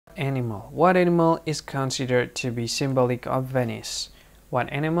Animal. What animal is considered to be symbolic of Venice?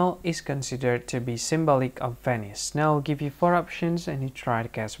 What animal is considered to be symbolic of Venice? Now I'll give you 4 options and you try to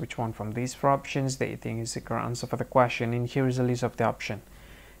guess which one from these 4 options that you think is the correct answer for the question, and here is a list of the option.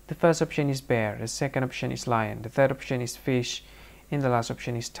 The first option is bear, the second option is lion, the third option is fish, and the last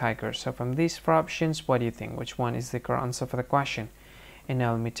option is tiger. So from these 4 options, what do you think? Which one is the correct answer for the question? And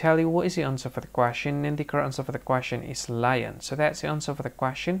now let me tell you what is the answer for the question, and the correct answer for the question is lion. So that's the answer for the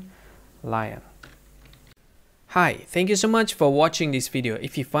question, lion. Hi, thank you so much for watching this video.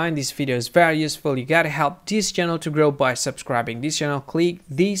 If you find this video is very useful, you gotta help this channel to grow by subscribing this channel. Click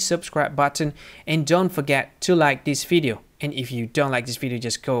the subscribe button and don't forget to like this video. And if you don't like this video,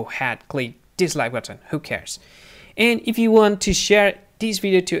 just go ahead, click dislike button, who cares. And if you want to share this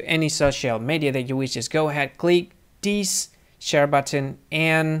video to any social media that you wish, just go ahead, click this share button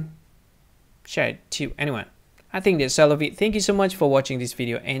and share it to anyone. I think that's all of it. Thank you so much for watching this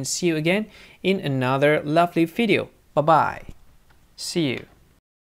video and see you again in another lovely video. Bye bye. See you.